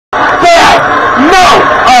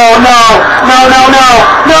Oh no! No! No! No!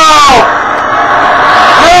 No!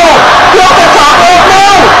 No! Get the top rope!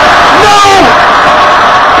 No! No!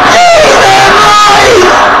 Jesus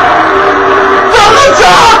Christ! From the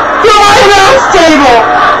top to my announce table!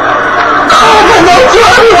 Oh, my notes are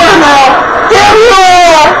everywhere now! Damn you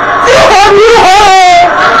all! Damn you all!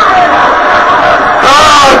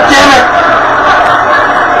 Oh, damn it!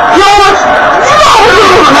 You know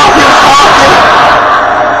nothing talking!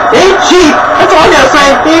 Ain't cheap! That's all I gotta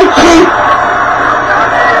say! Ain't cheap!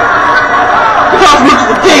 Look how much of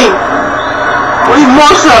the game! Or even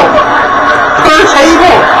more so! Per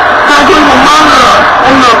table! Not doing the monitor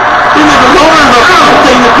and the lower the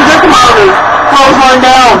thing, the projector monitors! Clothesline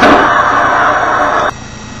down!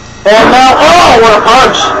 And now, oh, what a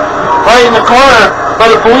punch! Right in the corner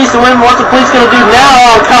by the police. And what's the police gonna do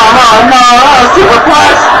now? Oh, come on, no,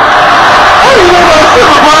 superplex! What do you know about a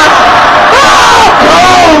superplex?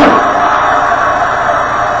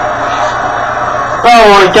 Oh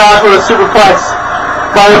my gosh, what a superplex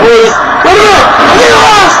by the police. Wait a minute! He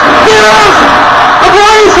lost! He lost! The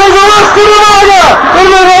police has arrested Umaga! Wait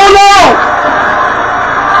a minute, oh no!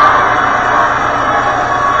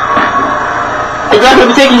 He's not going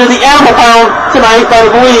to be taken to the animal pound tonight by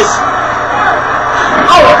the police.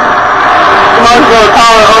 Oh! Umaga going to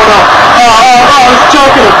collar, oh no. Oh, he's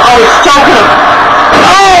choking him. Oh, he's choking him.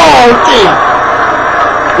 Oh, damn.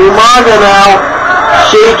 Umaga now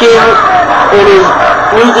shaking in his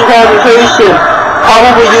losing concentration.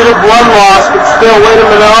 Probably due to blood loss, but still, wait a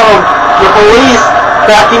minute, the police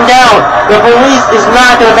backing down. The police is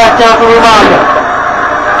not going to back down from Umaga.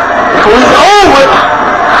 The police, oh, what?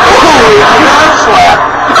 Holy God slap.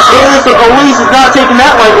 Yes, the police is not taking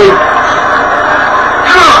that lightly. Oh,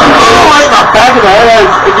 right in the back of the head.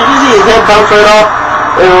 Did you see his head bounce right off?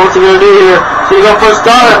 What's he going to do here? Is he going to go for a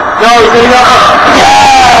stunner? No, he's going to go for...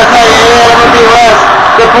 Yes! Yeah, be arrest.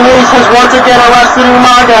 The police has once again arrested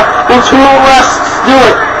Umaga. Will 2 arrests do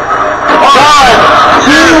it? 1,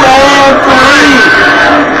 2, and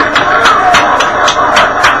 3.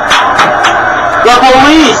 The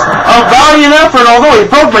police, a valiant effort, although he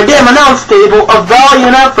broke my damn announce table, a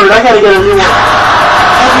valiant effort. I gotta get a new one.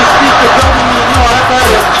 As we speak, they're building me a new one. That's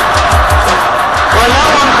it. Well, that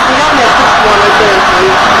one, we got me a 6th one right there, so you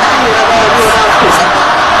can see I got a new announce table.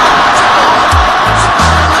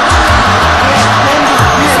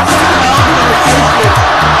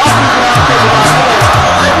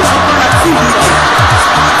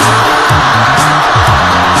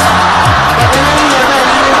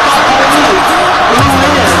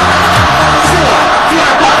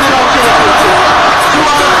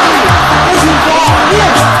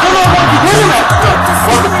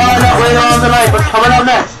 Coming up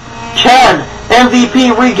next, can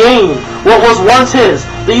MVP regain what was once his,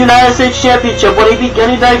 the United States Championship, when he beat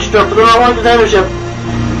Kenny Dykstra for the #1 contendership?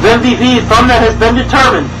 The MVP from that has been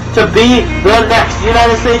determined to be the next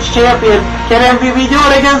United States Champion. Can MVP do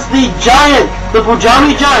it against the Giant, the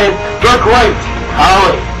Pujami Giant, the Great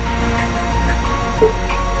Khali?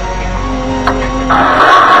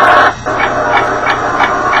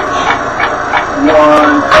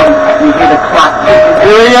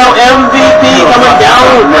 Here we go, MVP coming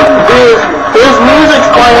down. His music's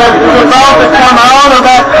playing. He's about to come out of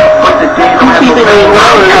that goofy thing,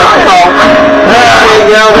 whatever it's called. There you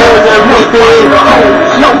go, there's MVP.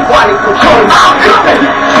 Nobody control my business.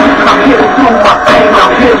 I'm here to do my thing.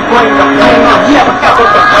 I'm here to bring the pain. I'm never ever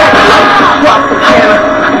the pain. Like to swap the cannon.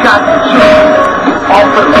 Got the juice. All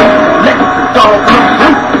for the next to dog.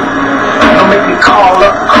 Don't make me call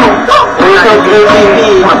up the crew. Here comes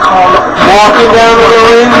MVP. Walking down the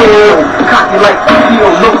ring here. Cocky like steel,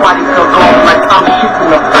 nobody can go like I'm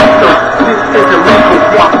shooting a pistol. This is illegal,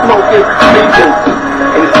 what smoke is legal.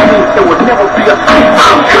 And it means there will never be a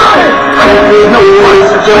secret.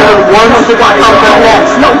 Ladies and gentlemen, once again,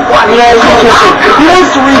 next, United States Championship. He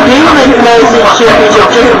wants to regain the United States Championship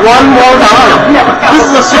just one more time. This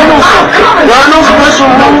is a singles match. There are no special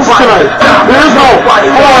rules tonight. There is no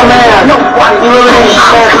 4-man elimination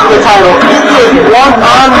match for the title. It is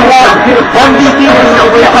one-on-one. MVP versus the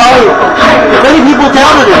Great Khali. Many people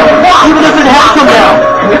doubted it, even if it had come down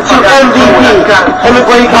to MVP and the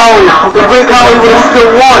Great Khali. The Great Khali would have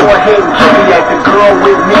still won.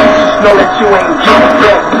 Know that you ain't just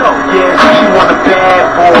that. Yeah, she want a bad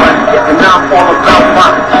boy, and I'm all about my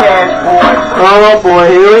cash boy. Oh boy,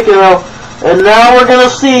 here we go. And now we're gonna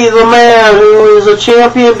see the man who is a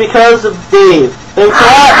champion because of Dave. Thanks a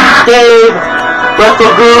lot, Dave. Wrestle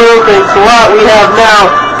Guru, thanks a lot. We have now,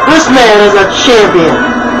 this man is a champion.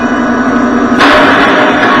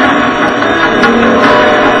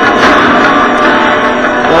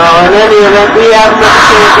 Now, in any event, we have him as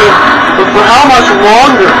a champion. For how much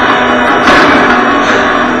longer?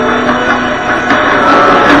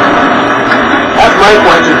 That's my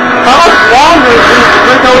question. How much longer is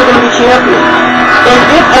Great Khali going to be champion? And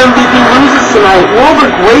if MVP loses tonight, will the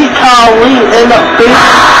Great Khali end up facing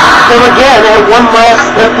him again at one last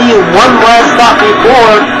stop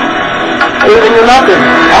before anything or nothing?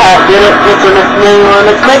 Get it? It's the next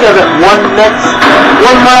MegaEvent. One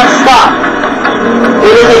last stop.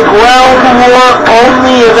 It is a ground war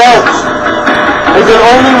only event. As in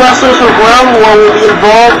only wrestlers from ground war will be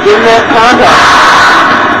involved in that contest.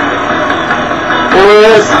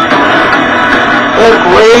 There is the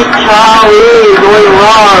Great Khali going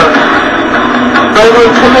wrong, trying to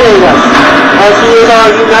intimidate us, as he is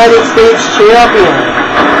our United States champion.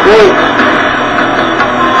 Great.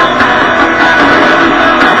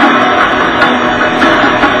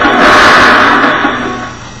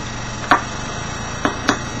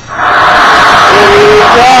 And here we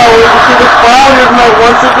go. We can see the founder tonight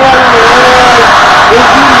once again in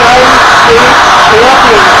the United States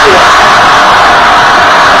Championship.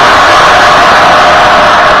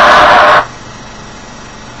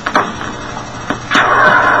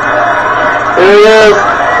 There he is,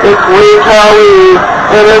 the Great Khali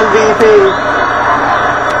and MVP.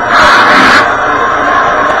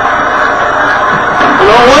 You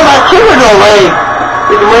know, what about Kimber go away?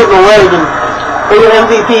 We can wait no way, then look at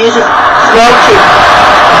MVP, he's just slouching.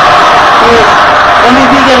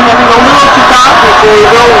 MVP getting a little too cocky before you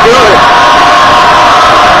go and do it.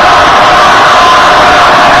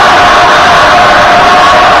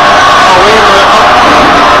 Oh, wait a minute.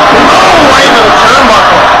 Oh, wait a minute,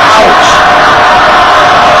 turnbuckle. Ouch.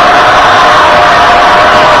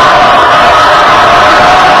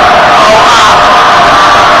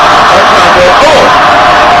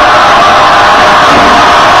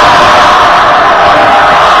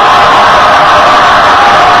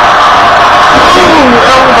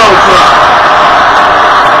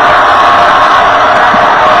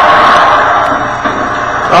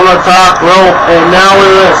 On the top rope, and now with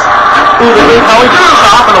this. Ooh, the Great Khali just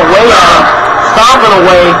stomping away at him. Stomping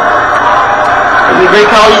away. And the Great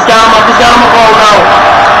Khali's got him up, oh no.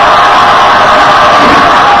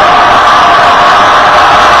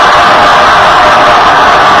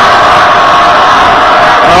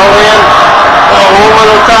 Oh man. Oh, over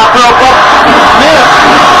the top rope. Oh, miss.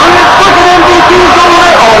 Look at MVP going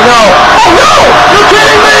right. Oh no. Oh no! You're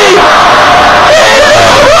kidding me!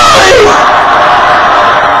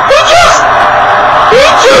 He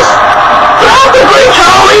just grabbed the Great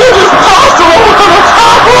Khali and just tossed him over to the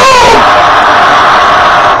top rope!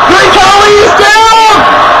 Great Khali is down!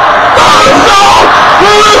 Oh no!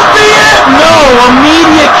 Will this be it? No!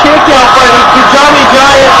 Immediate kick out by the Pajami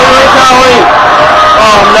Giant and Great Khali.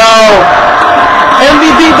 Oh no!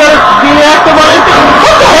 MVP better be active on it.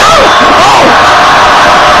 What the hell? Oh!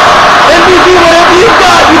 MVP, whatever you've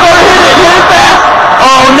got, you better hit it fast!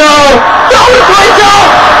 Oh no! That was great job!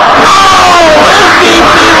 Oh!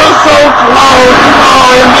 MVP was so close!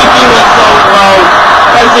 Oh, MVP was so close!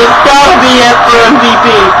 That's just gotta be it for MVP.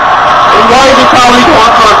 And why is Khali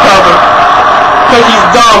going for a cover? Because he's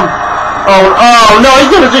dumb. Oh no,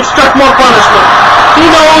 he's gonna extract more punishment. He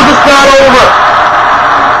knows it's not over.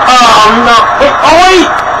 Oh no. Wait!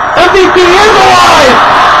 MVP is alive!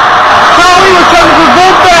 Khali was trying to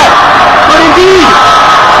prevent that! But indeed,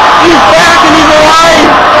 he's back and he's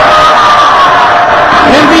alive!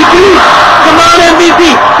 MVP! Come on, MVP!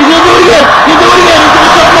 He's gonna do it again! He's gonna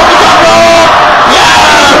shove him up the top rope!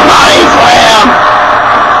 Yes! Body slam!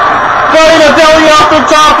 Going to belly off the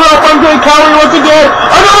top rope on Great Khali once again!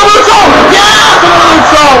 Another moonsault! Yes! Another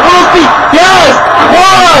moonsault! Will this be? Yes! 1,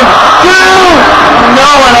 2! No,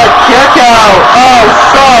 and a kick out! Oh,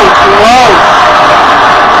 so close!